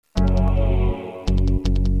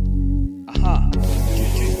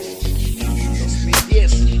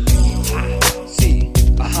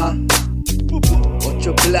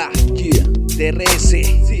D.R.S.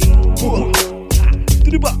 Sí.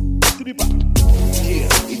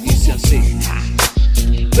 Y dice así.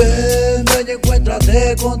 Ven, ven y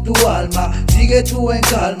encuéntrate con tu alma. Sigue tú en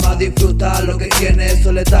calma, disfruta lo que tiene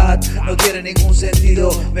soledad. No tiene ningún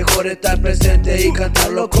sentido, mejor estar presente y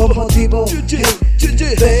cantarlo con motivo.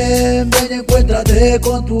 Ven, ven y encuéntrate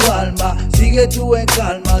con tu alma. Sigue tú en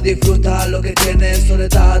calma, disfruta lo que tiene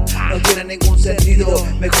soledad. No tiene ningún sentido,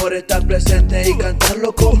 mejor estar presente y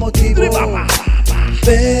cantarlo con motivo.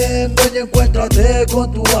 Ven, ven y encuéntrate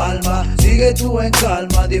con tu alma. Sigue tú en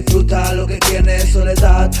calma, disfruta lo que tiene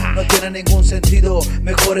soledad. No tiene ningún sentido,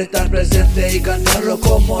 mejor estar presente y cantarlo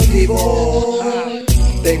con motivo.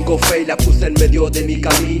 Tengo fe y la puse en medio de mi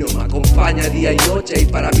camino. Me acompaña día y noche y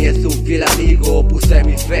para mí es un fiel amigo. Puse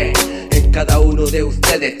mi fe en cada uno de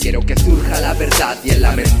ustedes. Quiero que surja la verdad y en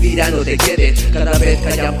la mentira no te quedes. Cada vez que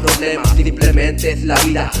haya problemas simplemente es la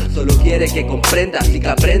vida. Solo quiere que comprendas y que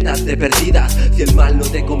aprendas de perdidas. Si el mal no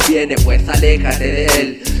te conviene pues aléjate de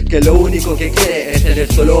él, que lo único que quiere es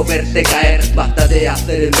tener solo verte caer. Basta de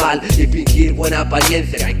hacer el mal y fingir buena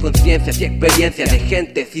apariencia. Hay conciencias y experiencias de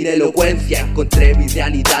gente sin elocuencia. Encontré mi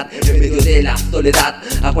realidad en medio de la soledad.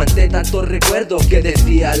 Aguanté tantos recuerdos que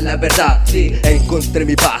decían la verdad. Sí, encontré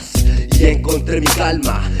mi paz y encontré mi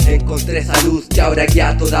calma. Encontré esa luz que ahora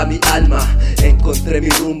guía toda mi alma. Encontré mi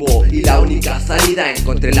rumbo y la única salida.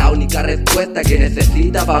 Encontré la única respuesta que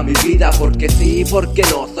necesitaba mi vida. Porque sí, porque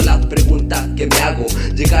no, son las preguntas que me hago.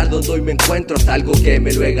 Llegar donde hoy me encuentro es algo que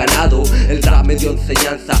me lo he ganado. El rap me dio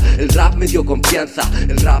enseñanza, el rap me dio confianza.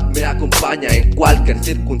 El rap me acompaña en cualquier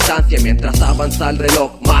circunstancia. Mientras avanza el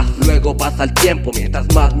reloj, más luego pasa el tiempo. Mientras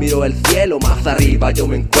más miro el cielo, más arriba yo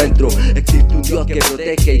me encuentro. Existe un Dios que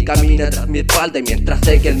protege y camina tras mi espalda. Y mientras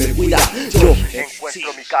sé que Él me cuida, yo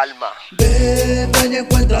encuentro mi calma. Ven, ven y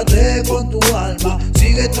encuéntrate con tu alma.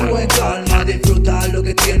 Sigue tú en calma, disfruta lo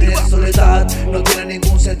que tiene soledad. No tiene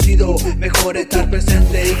ningún sentido, mejor estar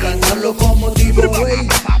presente y cantarlo con motivo.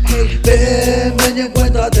 Ven, ven y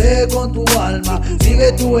encuéntrate con tu alma.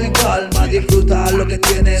 Sigue tú en calma, disfruta lo que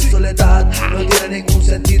tiene soledad. No tiene ningún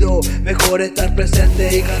sentido, mejor estar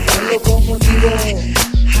presente y cantarlo con motivo.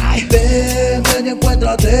 Ven, ven y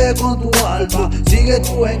encuéntrate con tu alma. Sigue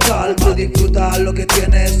tú en calma, disfruta lo que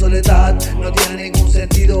tiene soledad. No tiene ningún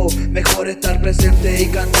sentido, mejor estar presente y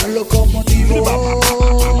cantarlo con motivo.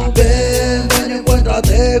 Ven, ven y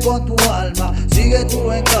encuéntrate con tu alma. Sigue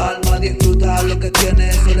tú en calma, disfruta lo que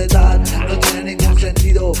tiene soledad. No tiene ningún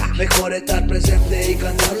sentido, mejor estar presente y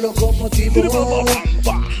cantarlo con motivo.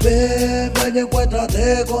 Ven, ven y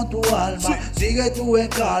encuéntrate con tu alma. Sigue tú en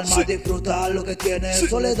calma, disfruta lo que tiene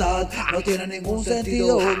soledad. No tiene ningún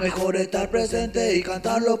sentido, mejor estar presente y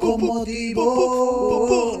cantarlo con motivo.